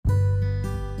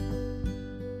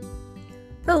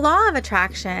The law of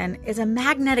attraction is a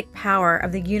magnetic power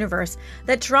of the universe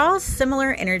that draws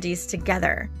similar energies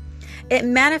together. It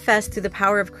manifests through the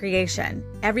power of creation,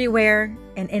 everywhere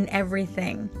and in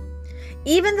everything.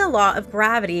 Even the law of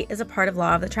gravity is a part of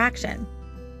law of attraction.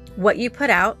 What you put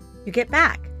out, you get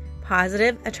back.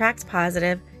 Positive attracts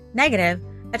positive, negative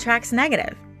attracts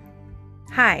negative.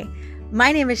 Hi,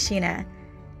 my name is Sheena,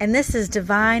 and this is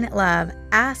Divine Love,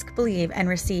 Ask, Believe, and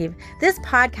Receive. This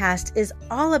podcast is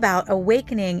all about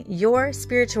awakening your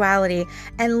spirituality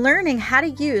and learning how to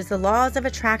use the laws of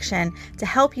attraction to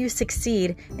help you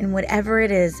succeed in whatever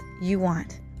it is you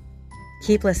want.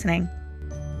 Keep listening.